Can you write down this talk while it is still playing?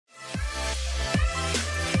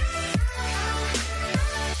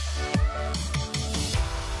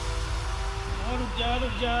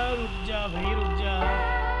जा भाई रुक जा,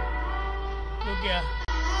 रुक गया।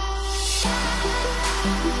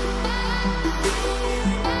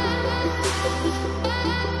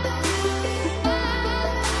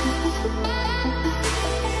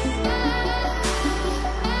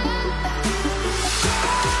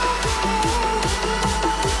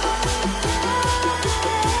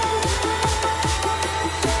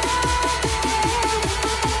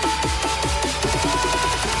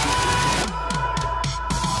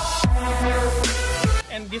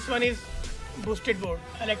 This one is boosted board,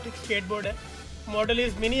 electric skateboard है। Model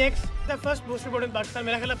is Mini X, the first boosted board in Pakistan।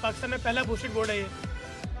 मेरा ख्याल है पाकिस्तान में पहला boosted board है ये।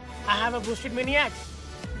 I have a boosted Mini X।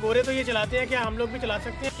 गोरे तो ये चलाते हैं, क्या हम लोग भी चला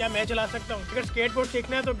सकते हैं? क्या मैं चला सकता हूँ? अगर skateboard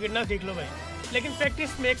सीखना है तो गिरना सीख लो भाई, लेकिन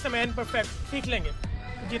practice makes a man perfect। सीख लेंगे।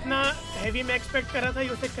 जितना हैवी मैं एक्सपेक्ट कर रहा था ये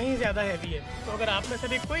उससे कहीं ज़्यादा हैवी है। तो अगर आप में से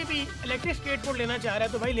भी कोई भी इलेक्ट्रिक स्केटबोर्ड लेना चाह रहा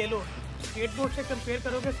है तो भाई ले लो। स्केटबोर्ड से कंपेयर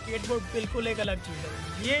करोगे स्केटबोर्ड बिल्कुल एक अलग चीज़ है,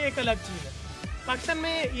 ये एक अलग चीज़ है। पाकिस्तान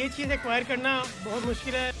में ये चीज़ एक्वायर करना बहुत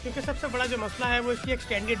मुश्किल है, क्योंकि सबसे बड़ा जो मसला है वो इसकी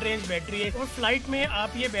एक्सटेंडेड रेंज बैटरी है। और फ्लाइट में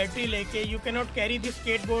आप ये बैटरी लेके you can not carry this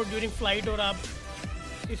skateboard during flight, और आप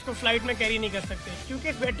इसको फ्लाइट में कैरी नहीं कर सकते क्योंकि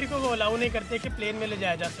इस बैटरी को वो अलाउ नहीं करते कि प्लेन में ले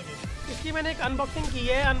जाया जा सके। इसकी मैंने एक अनबॉक्सिंग की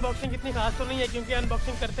है। अनबॉक्सिंग इतनी खास तो नहीं है क्योंकि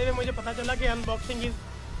अनबॉक्सिंग करते हुए मुझे पता चला कि unboxing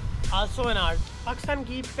is also an art. Pakistan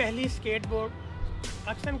की पहली स्केटबोर्ड,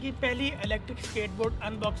 पाकिस्तान की पहली इलेक्ट्रिक स्केटबोर्ड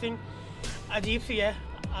अनबॉक्सिंग अजीब सी है,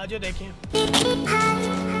 आजो देखें।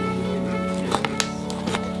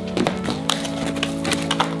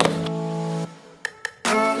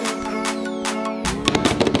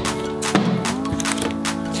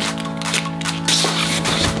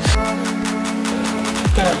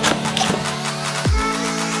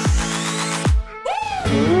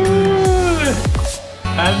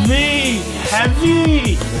 हैवी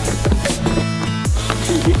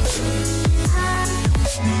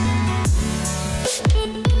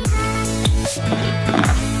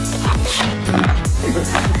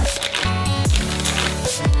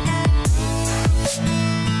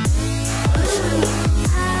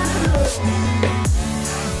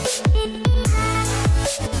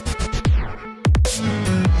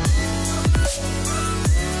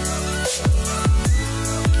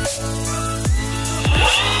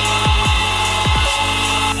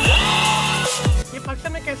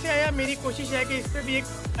पाकिस्तान में कैसे आया, मेरी कोशिश है कि इस पर भी एक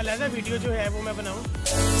अलग वीडियो जो है वो मैं बनाऊं।